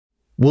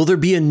Will there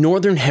be a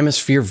northern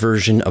hemisphere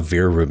version of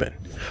Vera Rubin?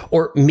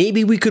 Or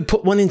maybe we could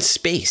put one in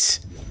space.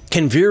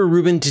 Can Vera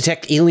Rubin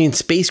detect alien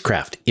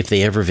spacecraft if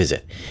they ever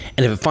visit?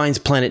 And if it finds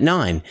Planet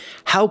 9,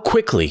 how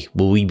quickly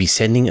will we be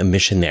sending a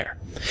mission there?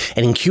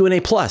 And in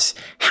Q&A Plus,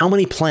 how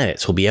many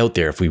planets will be out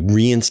there if we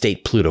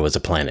reinstate Pluto as a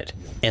planet?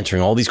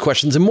 Answering all these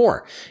questions and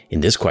more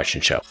in this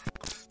question show.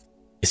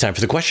 It's time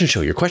for the question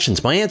show. Your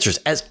questions, my answers,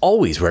 as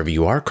always, wherever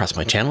you are across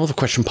my channel. If a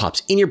question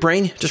pops in your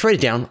brain, just write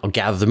it down. I'll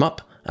gather them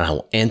up and I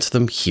will answer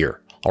them here.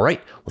 All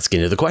right, let's get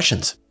into the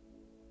questions.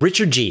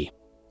 Richard G.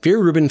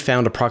 Vera Rubin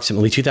found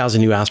approximately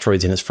 2,000 new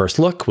asteroids in its first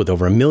look, with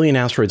over 1 million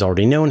asteroids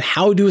already known.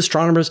 How do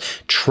astronomers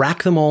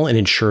track them all and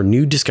ensure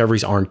new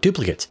discoveries aren't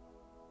duplicates?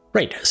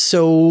 Right,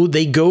 so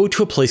they go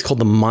to a place called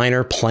the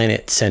Minor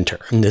Planet Center,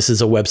 and this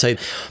is a website.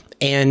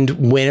 And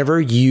whenever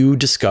you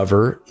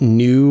discover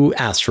new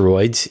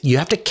asteroids, you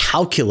have to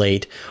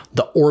calculate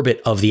the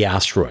orbit of the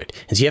asteroid.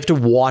 And so you have to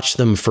watch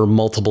them for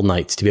multiple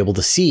nights to be able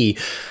to see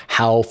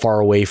how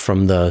far away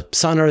from the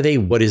sun are they,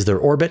 what is their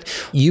orbit.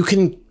 You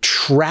can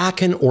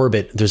track an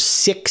orbit. There's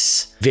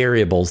 6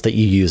 variables that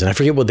you use, and I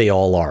forget what they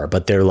all are,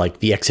 but they're like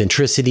the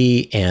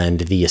eccentricity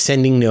and the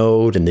ascending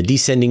node and the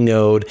descending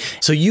node.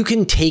 So you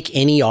can take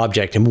any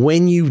object, and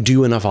when you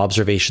do enough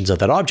observations of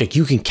that object,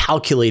 you can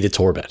calculate its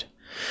orbit.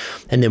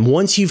 And then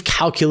once you've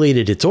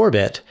calculated its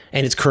orbit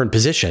and its current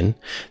position,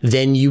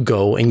 then you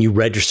go and you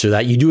register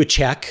that. You do a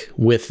check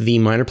with the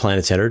Minor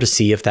Planet Center to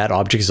see if that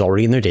object is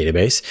already in their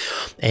database,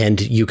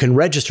 and you can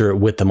register it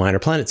with the Minor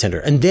Planet Center.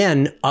 And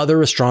then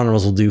other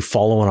astronomers will do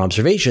follow-on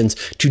observations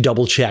to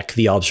double check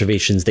the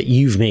observations that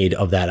you've made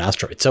of that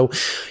asteroid. So,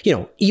 you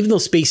know, even though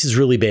space is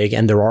really big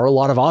and there are a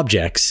lot of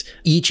objects,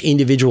 each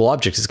individual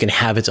object is going to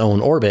have its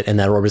own orbit, and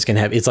that orbit is going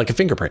to have, it's like a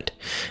fingerprint.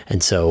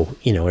 And so,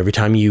 you know, every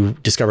time you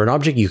discover an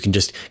object, you can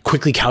just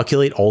quickly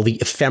calculate all the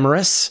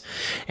ephemeris,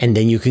 and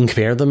then you can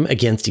compare them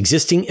against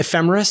existing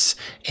ephemeris,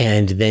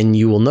 and then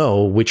you will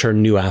know which are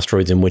new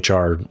asteroids and which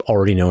are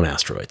already known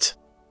asteroids.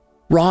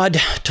 Rod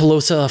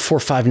Tolosa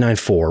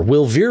 4594,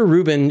 will Vera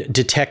Rubin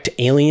detect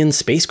alien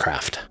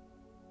spacecraft?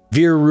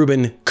 Vera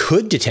Rubin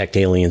could detect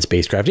alien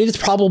spacecraft. It is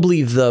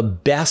probably the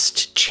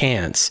best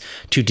chance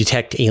to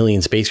detect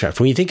alien spacecraft.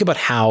 When you think about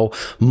how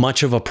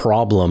much of a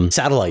problem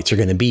satellites are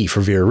going to be for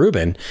Vera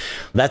Rubin,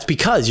 that's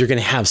because you're going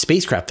to have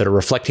spacecraft that are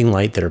reflecting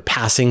light, that are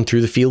passing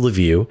through the field of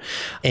view,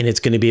 and it's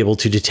going to be able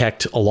to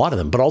detect a lot of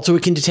them. But also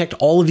it can detect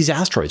all of these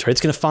asteroids, right?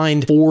 It's going to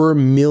find 4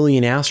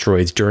 million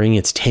asteroids during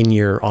its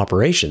 10-year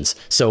operations.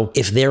 So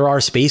if there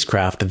are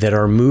spacecraft that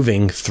are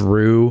moving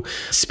through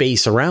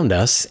space around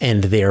us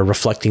and they are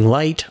reflecting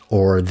light,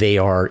 or they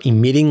are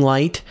emitting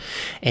light,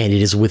 and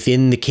it is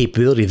within the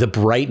capability, the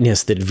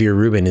brightness that Vera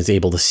Rubin is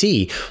able to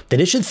see,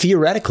 then it should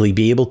theoretically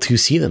be able to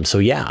see them. So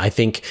yeah, I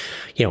think,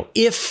 you know,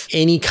 if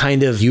any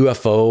kind of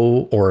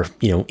UFO or,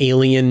 you know,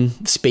 alien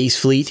space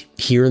fleet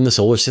here in the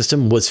solar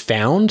system was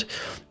found,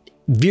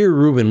 Vera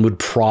Rubin would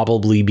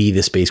probably be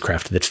the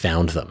spacecraft that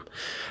found them.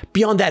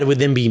 Beyond that, it would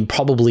then be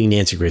probably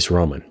Nancy Grace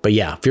Roman. But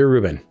yeah, Vera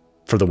Rubin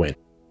for the win.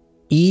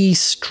 E.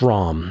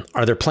 Strom,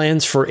 are there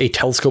plans for a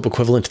telescope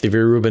equivalent to the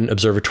Vera Rubin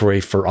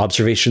Observatory for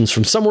observations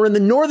from somewhere in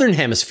the northern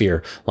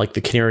hemisphere, like the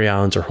Canary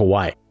Islands or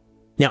Hawaii?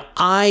 Now,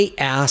 I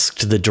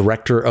asked the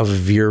director of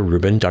Vera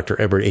Rubin,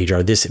 Dr. Edward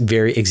Ajar, this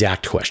very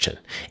exact question.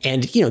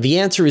 And, you know, the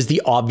answer is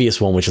the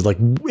obvious one, which is like,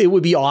 it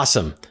would be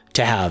awesome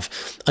to have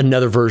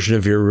another version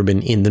of Vera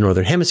Rubin in the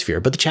northern hemisphere.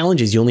 But the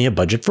challenge is you only have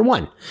budget for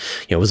one.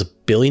 You know, it was $1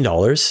 billion.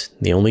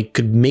 They only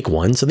could make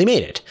one, so they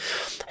made it.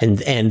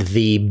 And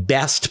the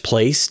best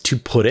place to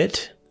put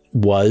it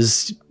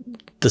was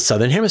the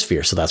southern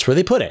hemisphere. So that's where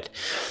they put it.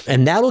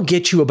 And that'll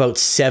get you about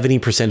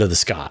 70% of the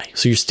sky.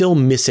 So you're still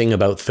missing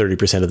about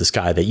 30% of the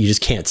sky that you just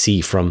can't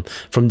see from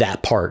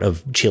that part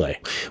of Chile.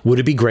 Would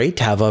it be great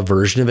to have a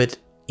version of it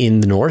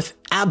in the north?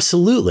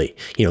 Absolutely.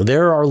 You know,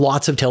 there are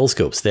lots of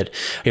telescopes that,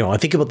 you know, I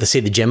think about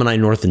the Gemini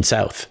North and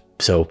South.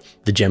 So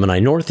the Gemini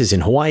North is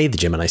in Hawaii, the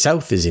Gemini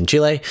South is in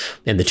Chile,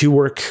 and the two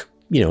work,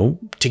 you know,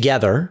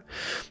 together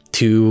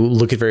to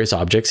look at various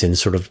objects, and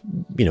sort of,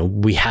 you know,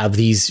 we have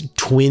these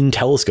twin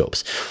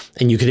telescopes,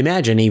 and you could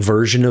imagine a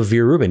version of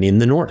Vera Rubin in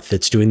the north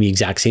that's doing the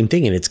exact same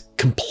thing, and it's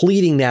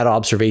completing that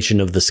observation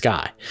of the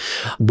sky.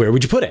 Where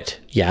would you put it?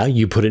 Yeah,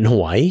 you put it in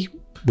Hawaii,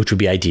 which would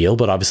be ideal,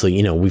 but obviously,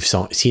 you know, we've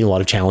seen a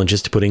lot of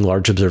challenges to putting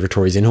large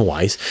observatories in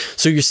Hawaii.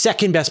 So your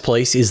second best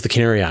place is the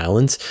Canary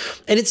Islands,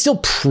 and it's still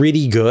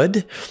pretty good.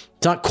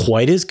 It's not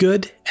quite as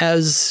good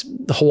as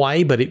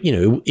Hawaii, but it, you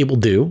know, it will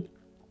do.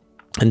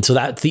 And so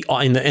that's the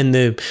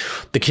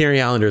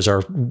Canary Islanders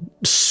are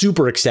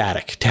super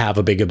ecstatic to have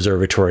a big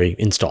observatory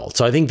installed.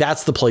 So I think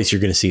that's the place you're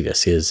going to see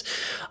this is,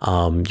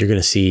 you're going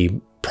to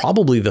see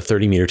probably the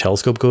 30-meter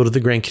telescope go to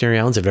the Grand Canary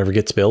Islands if it ever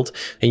gets built.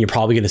 And you're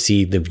probably going to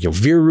see the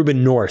Vera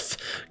Rubin North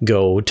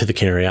go to the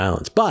Canary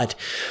Islands. But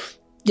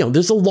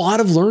there's a lot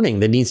of learning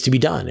that needs to be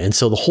done. And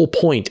so the whole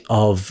point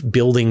of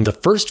building the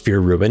first Vera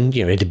Rubin,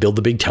 you had to build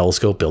the big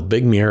telescope, build the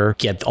big mirror,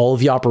 get all of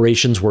the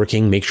operations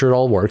working, make sure it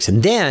all works.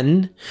 And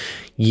then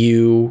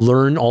you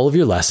learn all of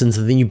your lessons,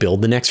 and then you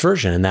build the next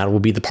version, and that will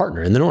be the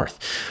partner in the north.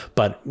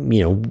 But,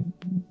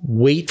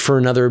 wait for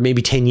another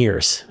maybe 10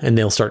 years and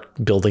they'll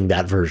start building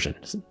that version,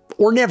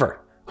 or never.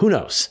 Who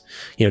knows?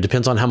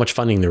 Depends on how much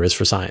funding there is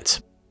for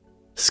science.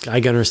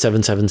 Skygunner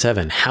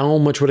 777. How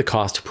much would it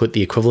cost to put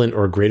the equivalent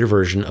or greater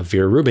version of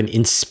Vera Rubin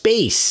in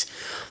space,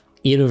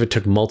 even if it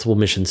took multiple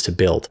missions to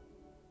build?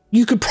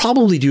 You could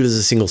probably do it as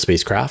a single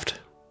spacecraft,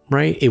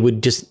 right? It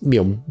would just,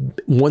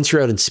 once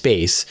you're out in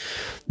space,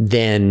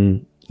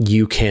 then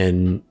you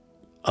can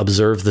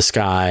observe the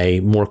sky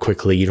more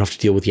quickly. You don't have to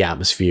deal with the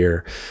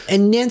atmosphere.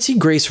 And Nancy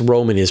Grace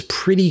Roman is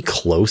pretty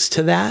close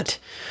to that.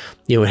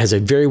 It has a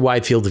very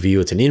wide field of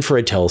view. It's an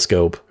infrared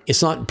telescope.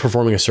 It's not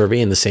performing a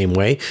survey in the same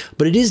way,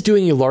 but it is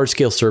doing a large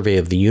scale survey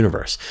of the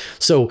universe.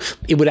 So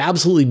it would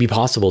absolutely be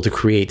possible to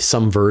create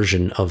some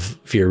version of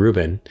Vera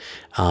Rubin.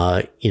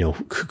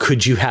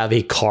 Could you have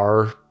a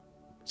car,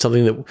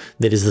 something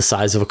that is the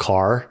size of a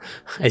car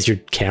as your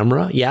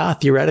camera? Yeah,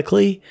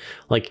 theoretically.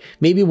 Like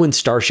maybe when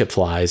Starship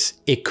flies,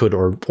 it could,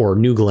 or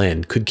New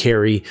Glenn could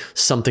carry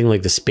something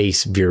like the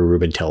Space Vera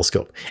Rubin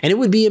telescope. And it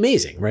would be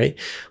amazing, right?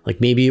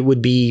 Like maybe it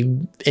would be,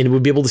 and it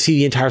would be able to see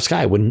the entire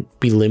sky. It wouldn't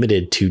be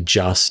limited to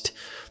just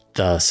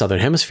the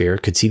southern hemisphere,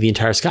 could see the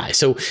entire sky.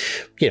 So,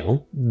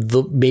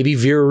 maybe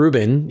Vera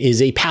Rubin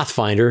is a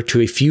pathfinder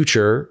to a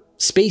future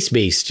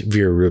space-based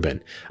Vera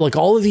Rubin. Like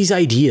all of these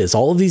ideas,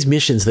 all of these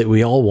missions that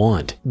we all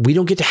want, we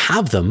don't get to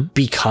have them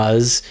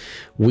because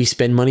we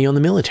spend money on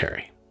the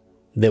military,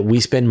 that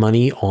we spend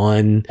money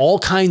on all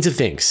kinds of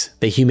things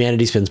that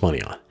humanity spends money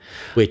on,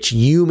 which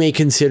you may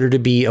consider to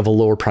be of a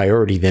lower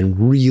priority than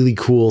really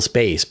cool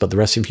space, but the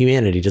rest of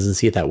humanity doesn't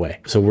see it that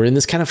way. So we're in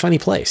this kind of funny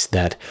place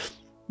that,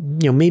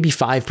 maybe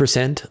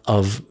 5%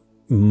 of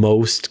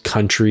most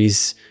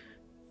countries'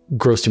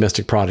 gross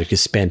domestic product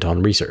is spent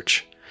on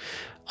research.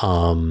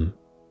 And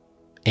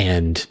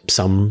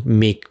some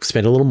may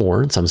spend a little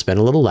more and some spend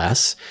a little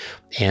less.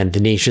 And the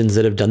nations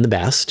that have done the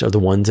best are the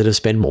ones that have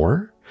spent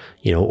more,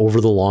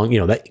 over the long,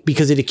 that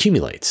because it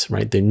accumulates,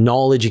 right? The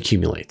knowledge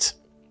accumulates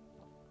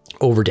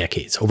over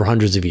decades, over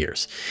hundreds of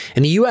years.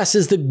 And the US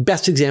is the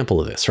best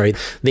example of this, right?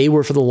 They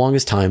were for the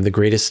longest time the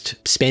greatest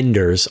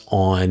spenders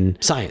on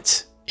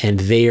science, and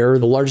they're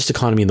the largest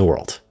economy in the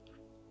world.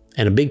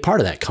 And a big part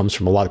of that comes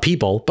from a lot of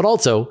people, but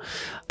also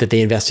that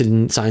they invested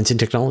in science and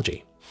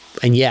technology.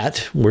 And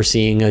yet we're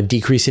seeing a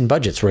decrease in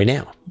budgets right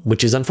now,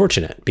 which is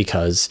unfortunate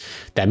because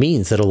that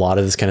means that a lot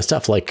of this kind of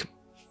stuff, like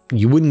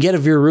you wouldn't get a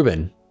Vera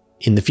Rubin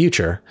in the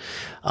future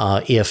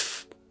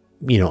if,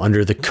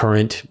 under the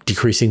current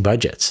decreasing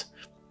budgets.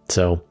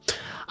 So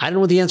I don't know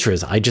what the answer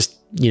is. I just,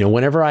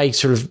 whenever I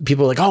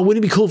people are like, oh,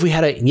 wouldn't it be cool if we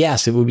had it?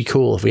 Yes, it would be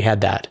cool if we had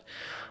that.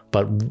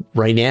 But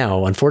right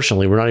now,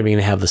 unfortunately, we're not even going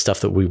to have the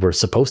stuff that we were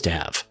supposed to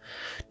have.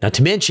 Not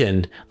to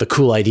mention the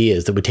cool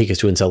ideas that would take us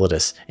to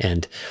Enceladus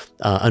and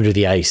under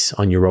the ice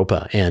on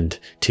Europa, and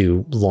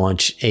to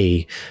launch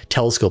a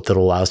telescope that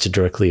will allow us to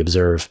directly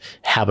observe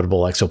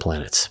habitable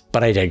exoplanets.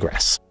 But I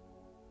digress.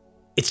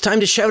 It's time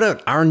to shout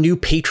out our new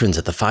patrons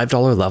at the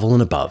 $5 level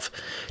and above: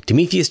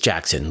 Demetrius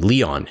Jackson,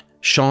 Leon,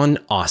 Sean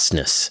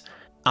Osnes,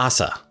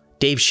 Asa,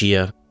 Dave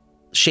Shea,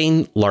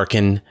 Shane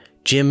Larkin,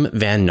 Jim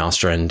Van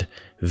Nostrand,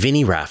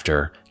 Vinny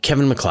Rafter,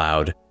 Kevin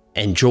McLeod,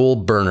 and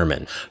Joel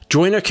Bernerman.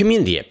 Join our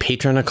community at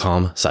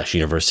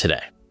patreon.com/universe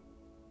today.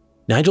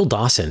 Nigel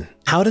Dawson.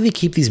 How do they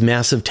keep these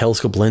massive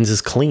telescope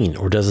lenses clean,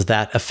 or does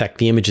that affect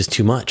the images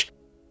too much?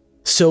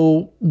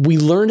 So we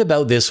learned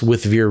about this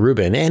with Vera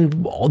Rubin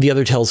and all the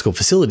other telescope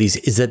facilities,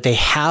 is that they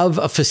have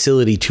a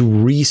facility to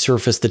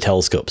resurface the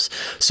telescopes.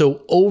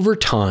 So over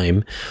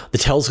time, the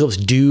telescopes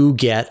do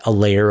get a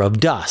layer of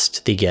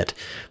dust. They get,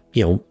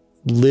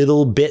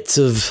 little bits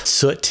of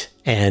soot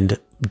and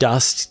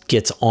dust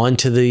gets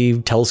onto the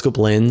telescope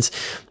lens,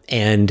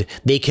 and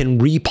they can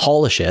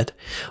repolish it.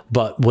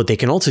 But what they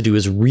can also do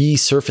is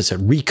resurface it,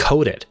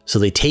 recoat it. So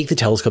they take the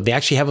telescope, they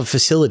actually have a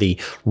facility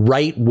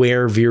right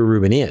where Vera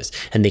Rubin is,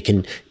 and they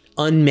can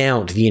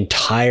unmount the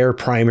entire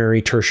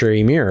primary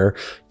tertiary mirror,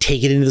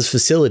 take it into this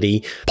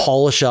facility,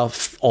 polish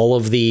off all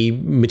of the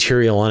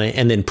material on it,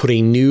 and then put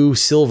a new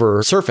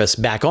silver surface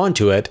back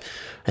onto it,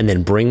 and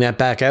then bring that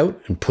back out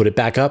and put it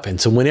back up.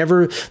 And so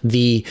whenever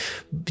they're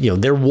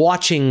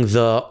watching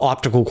the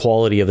optical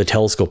quality of the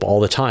telescope all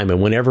the time,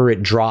 and whenever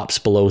it drops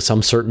below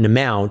some certain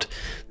amount,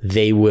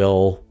 they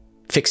will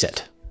fix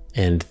it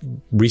and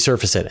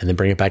resurface it and then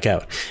bring it back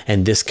out.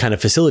 And this kind of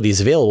facility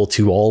is available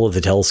to all of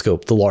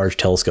the large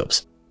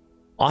telescopes.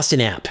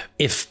 Austin App.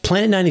 If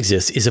Planet 9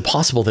 exists, is it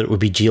possible that it would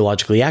be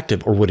geologically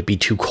active, or would it be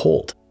too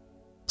cold?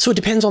 So it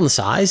depends on the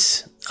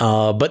size.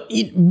 But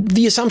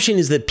the assumption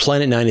is that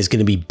Planet 9 is going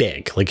to be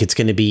big. Like it's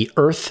going to be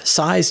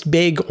Earth-sized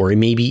big, or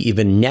maybe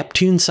even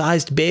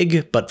Neptune-sized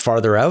big, but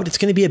farther out. It's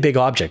going to be a big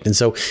object. And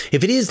so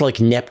if it is like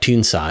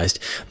Neptune-sized,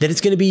 then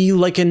it's going to be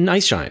like an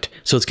ice giant.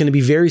 So it's going to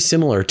be very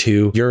similar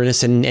to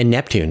Uranus and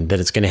Neptune, that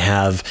it's going to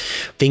have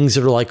things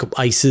that are like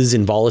ices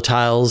and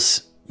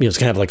volatiles. It's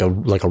going to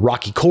have like a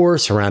rocky core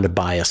surrounded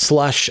by a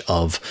slush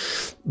of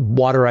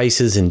water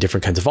ices and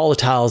different kinds of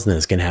volatiles. And then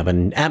it's going to have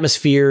an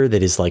atmosphere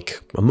that is like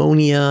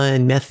ammonia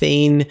and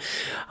methane.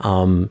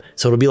 So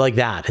it'll be like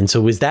that. And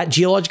so is that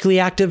geologically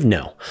active?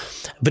 No.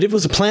 But if it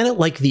was a planet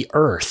like the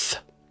Earth,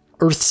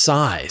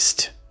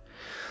 Earth-sized,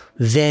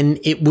 then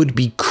it would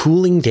be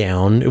cooling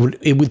down.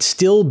 It would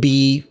still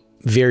be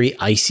very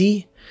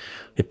icy.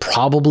 It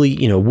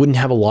probably, wouldn't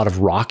have a lot of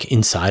rock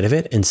inside of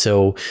it. And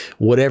so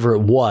whatever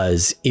it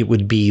was, it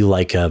would be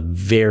like a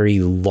very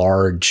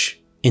large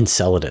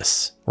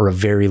Enceladus or a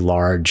very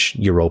large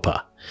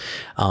Europa.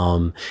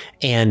 And,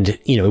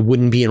 it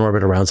wouldn't be in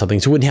orbit around something.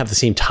 So it wouldn't have the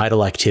same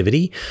tidal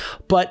activity.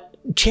 But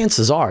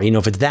chances are,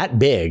 if it's that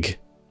big,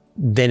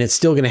 then it's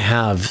still going to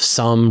have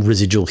some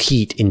residual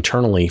heat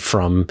internally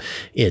from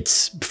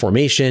its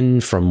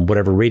formation, from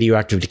whatever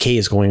radioactive decay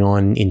is going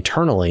on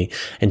internally.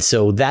 And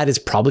so that is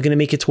probably going to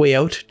make its way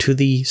out to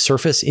the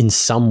surface in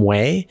some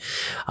way.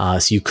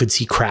 So you could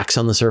see cracks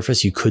on the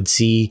surface. You could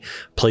see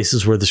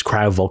places where there's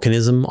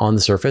cryovolcanism on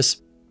the surface.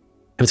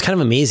 And it's kind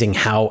of amazing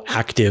how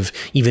active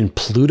even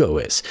Pluto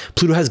is.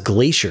 Pluto has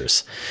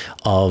glaciers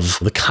of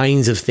the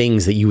kinds of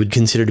things that you would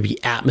consider to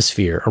be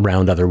atmosphere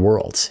around other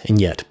worlds. And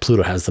yet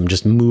Pluto has them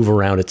just move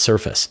around its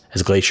surface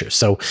as glaciers.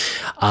 So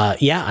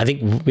yeah, I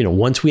think,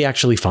 once we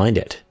actually find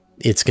it,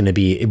 it's going to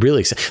be really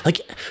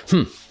exciting.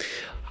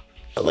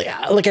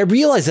 Like I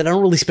realize that I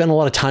don't really spend a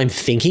lot of time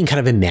thinking, kind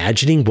of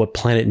imagining what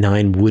Planet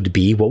 9 would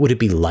be. What would it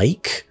be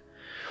like?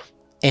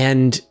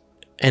 And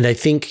I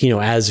think,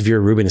 as Vera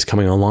Rubin is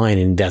coming online,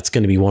 and that's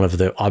going to be one of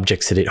the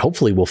objects that it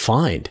hopefully will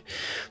find,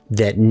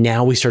 that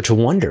now we start to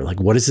wonder, like,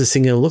 what is this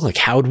thing going to look like?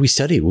 How would we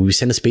study it? Will we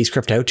send a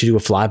spacecraft out to do a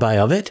flyby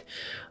of it?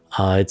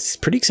 It's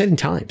pretty exciting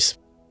times.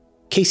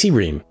 Casey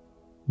Ream,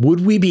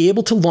 would we be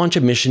able to launch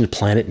a mission to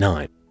Planet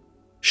 9?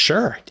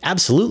 Sure,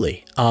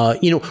 absolutely.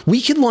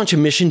 We could launch a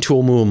mission to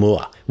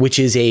Oumuamua, which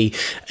is an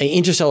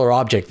interstellar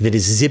object that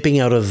is zipping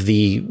out of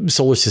the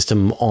solar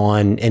system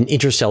on an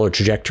interstellar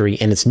trajectory,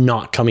 and it's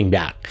not coming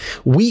back.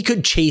 We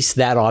could chase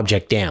that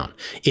object down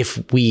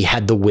if we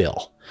had the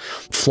will.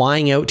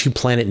 Flying out to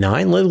Planet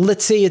 9,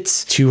 let's say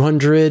it's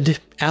 200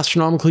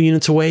 astronomical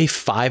units away,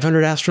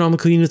 500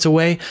 astronomical units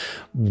away,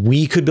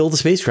 we could build a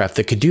spacecraft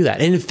that could do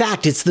that. And in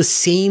fact, it's the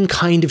same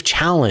kind of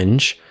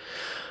challenge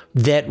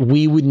that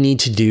we would need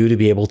to do to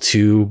be able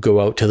to go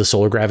out to the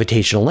solar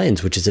gravitational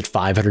lens, which is at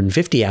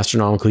 550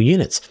 astronomical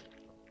units.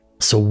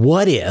 So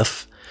what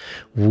if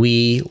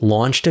we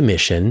launched a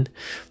mission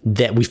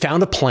that we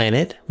found a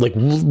planet, like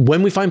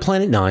when we find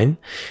Planet 9,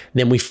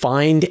 then we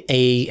find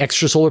a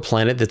extrasolar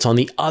planet that's on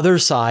the other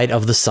side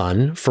of the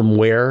sun from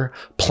where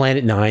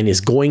Planet 9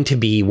 is going to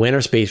be when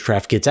our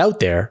spacecraft gets out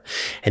there.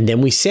 And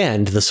then we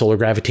send the Solar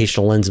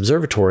Gravitational Lens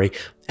Observatory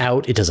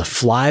out. It does a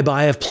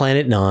flyby of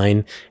Planet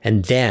 9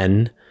 and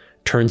then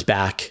turns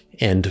back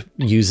and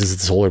uses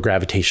the solar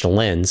gravitational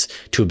lens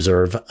to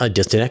observe a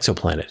distant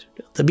exoplanet.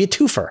 That'd be a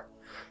twofer.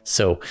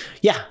 So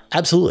yeah,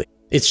 absolutely.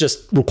 It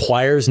just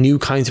requires new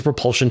kinds of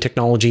propulsion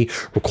technology,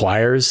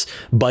 requires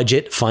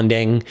budget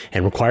funding,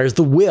 and requires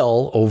the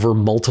will over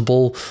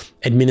multiple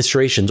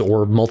administrations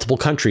or multiple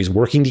countries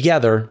working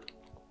together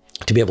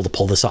to be able to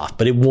pull this off.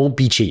 But it won't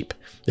be cheap.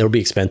 It'll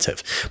be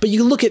expensive. But you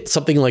can look at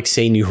something like,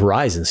 say, New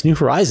Horizons. New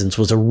Horizons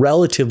was a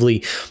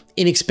relatively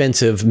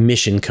inexpensive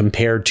mission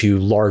compared to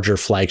larger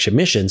flagship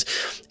missions.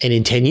 And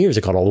in 10 years,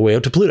 it got all the way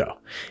out to Pluto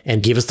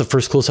and gave us the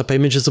first close-up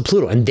images of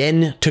Pluto, and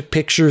then took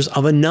pictures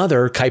of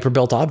another Kuiper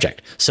Belt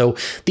object. So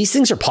these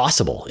things are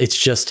possible. It's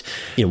just,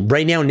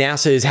 right now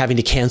NASA is having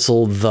to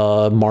cancel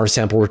the Mars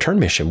sample return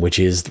mission, which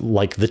is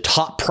like the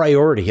top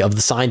priority of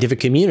the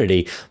scientific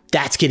community.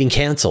 That's getting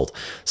canceled.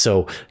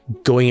 So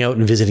going out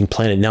and visiting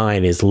Planet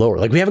 9 is lower.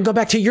 Like we haven't gone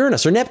back to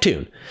Uranus or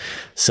Neptune.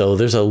 So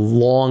there's a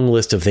long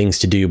list of things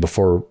to do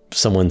before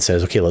someone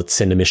says, okay, let's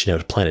send a mission out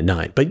to Planet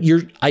 9. But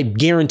I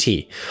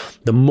guarantee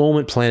the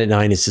moment Planet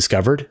 9 is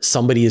discovered,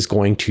 somebody is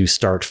going to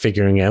start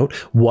figuring out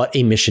what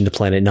a mission to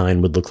Planet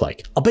 9 would look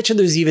like. I'll bet you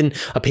there's even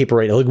a paper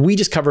right now. Like we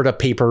just covered a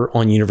paper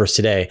on Universe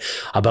Today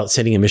about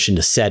sending a mission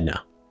to Sedna,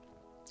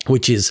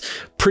 which is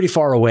pretty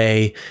far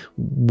away,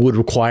 would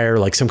require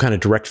like some kind of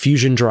direct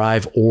fusion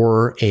drive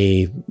or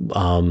a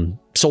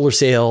solar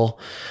sail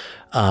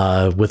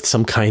with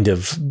some kind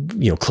of,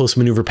 close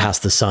maneuver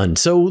past the sun.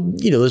 So,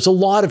 there's a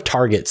lot of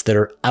targets that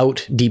are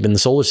out deep in the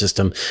solar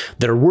system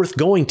that are worth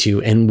going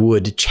to and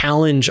would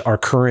challenge our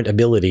current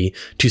ability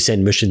to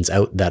send missions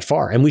out that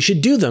far. And we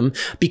should do them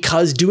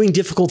because doing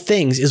difficult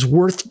things is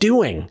worth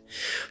doing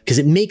because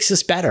it makes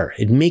us better.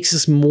 It makes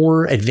us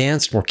more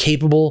advanced, more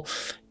capable.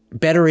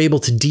 better able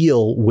to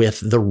deal with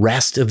the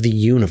rest of the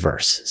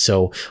universe.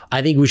 So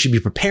I think we should be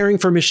preparing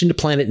for a mission to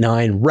Planet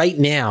 9 right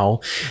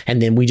now,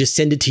 and then we just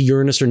send it to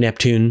Uranus or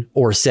Neptune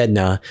or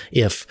Sedna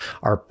if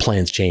our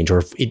plans change or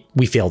if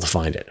we fail to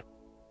find it.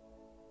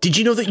 Did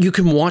you know that you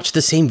can watch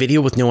the same video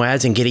with no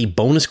ads and get a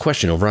bonus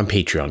question over on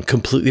Patreon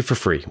completely for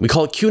free? We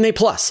call it Q&A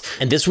Plus,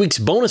 and this week's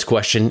bonus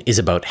question is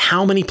about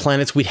how many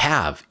planets we'd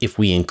have if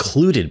we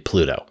included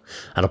Pluto.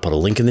 And I'll put a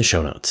link in the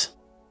show notes.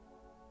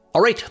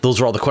 All right, those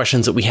are all the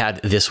questions that we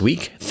had this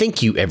week.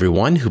 Thank you,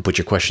 everyone who put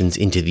your questions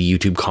into the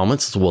YouTube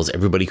comments, as well as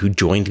everybody who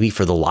joined me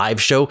for the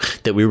live show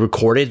that we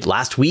recorded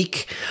last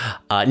week.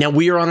 Now,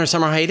 we are on our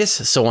summer hiatus,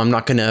 so I'm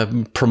not going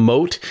to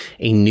promote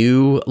a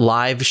new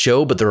live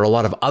show, but there are a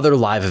lot of other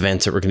live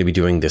events that we're going to be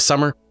doing this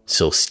summer.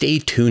 So stay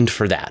tuned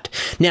for that.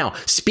 Now,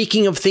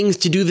 speaking of things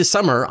to do this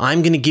summer,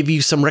 I'm going to give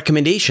you some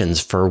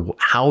recommendations for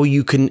how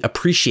you can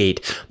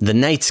appreciate the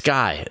night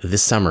sky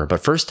this summer.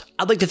 But first,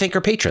 I'd like to thank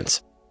our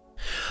patrons.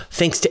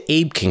 Thanks to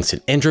Abe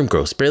Kingston, Andrew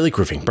Gross, Barely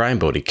Roofing, Brian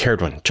Bodie,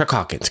 Caradwin, Chuck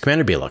Hawkins,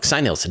 Commander Balok, Cy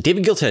Nelson,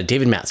 David Gilton,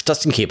 David Matz,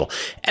 Dustin Cable,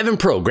 Evan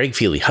Pro, Greg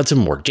Feely,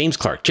 Hudson Ward, James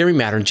Clark, Jeremy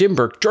Mattern, Jim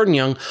Burke, Jordan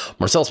Young,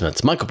 Marcel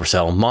Smith, Michael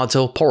Purcell,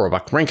 Modzo, Paul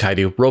Roebuck, Rank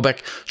Haidu,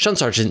 Robeck, Sean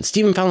Sargent,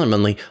 Stephen Fallon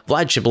Munley,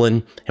 Vlad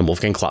Shiblin, and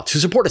Wolfgang Klotz, who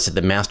support us at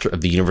the Master of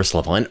the Universe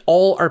level, and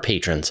all our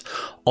patrons.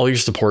 All your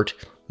support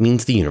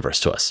means the universe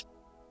to us.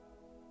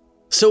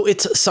 So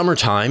it's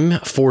summertime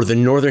for the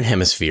Northern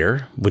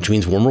Hemisphere, which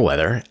means warmer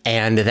weather,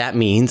 and that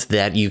means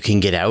that you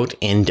can get out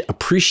and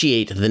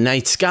appreciate the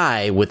night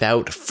sky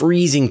without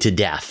freezing to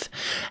death.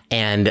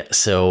 And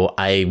so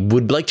I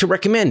would like to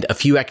recommend a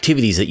few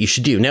activities that you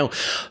should do. Now,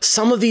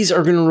 some of these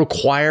are going to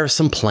require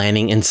some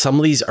planning, and some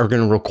of these are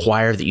going to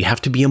require that you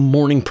have to be a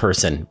morning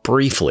person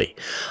briefly.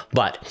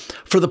 But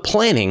for the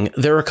planning,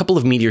 there are a couple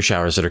of meteor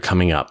showers that are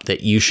coming up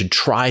that you should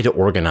try to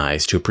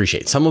organize to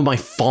appreciate. Some of my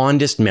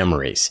fondest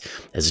memories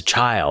as a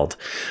child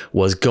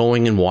was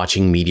going and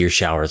watching meteor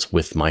showers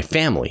with my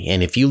family.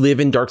 And if you live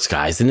in dark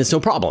skies, then it's no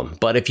problem.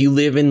 But if you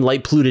live in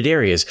light polluted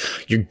areas,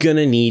 you're going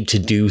to need to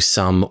do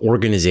some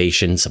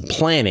organization, some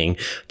planning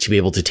to be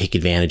able to take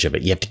advantage of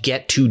it. You have to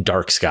get to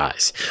dark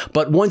skies.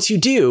 But once you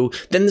do,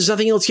 then there's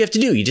nothing else you have to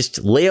do. You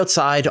just lay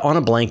outside on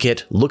a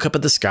blanket, look up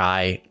at the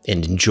sky,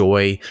 and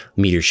enjoy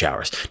meteor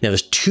showers. Now,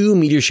 there's two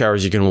meteor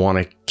showers you're going to want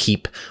to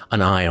keep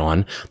an eye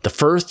on. The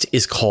first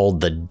is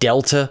called the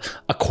Delta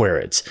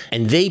Aquarids,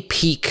 and they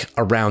peak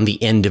around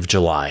the end of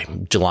July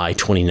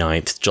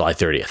 29th, July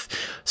 30th.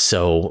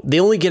 So they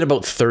only get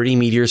about 30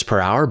 meteors per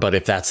hour, but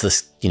if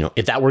that's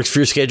if that works for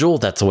your schedule,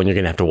 that's the one you're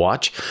going to have to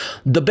watch.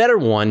 The better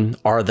one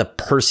are the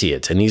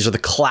Perseids, and these are the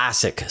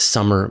classic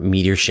summer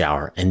meteor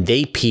shower, and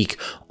they peak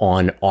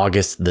on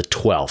August the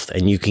 12th,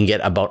 and you can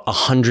get about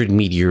 100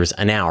 meteors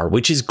an hour,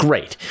 which is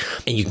great.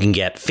 And you can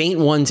get faint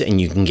ones, and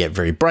you can get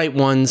very bright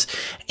ones,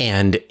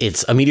 and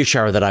it's a meteor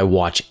shower that I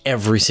watch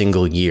every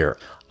single year.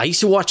 I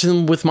used to watch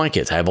them with my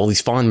kids. I have all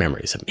these fond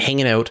memories of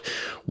hanging out,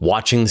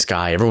 watching the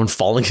sky, everyone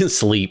falling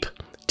asleep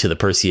to the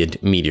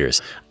Perseid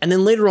meteors. And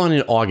then later on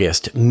in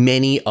August,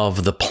 many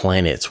of the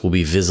planets will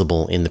be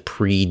visible in the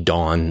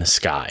pre-dawn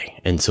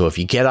sky. And so if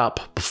you get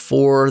up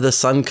before the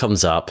sun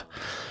comes up,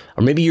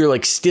 or maybe you're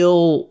like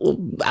still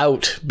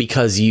out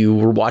because you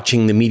were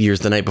watching the meteors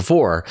the night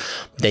before,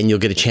 then you'll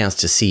get a chance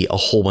to see a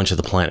whole bunch of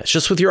the planets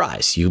just with your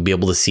eyes. You'll be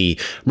able to see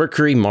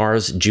Mercury,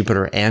 Mars,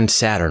 Jupiter, and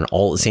Saturn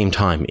all at the same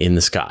time in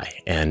the sky.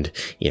 And,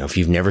 if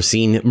you've never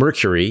seen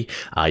Mercury,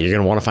 you're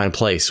going to want to find a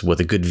place with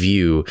a good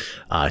view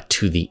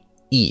to the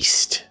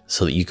east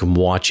so that you can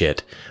watch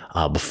it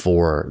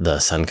before the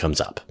sun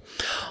comes up.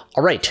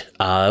 All right.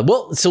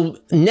 So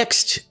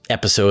next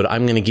episode,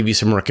 I'm going to give you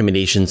some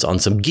recommendations on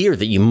some gear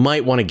that you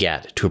might want to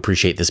get to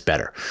appreciate this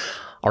better.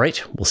 All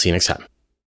right. We'll see you next time.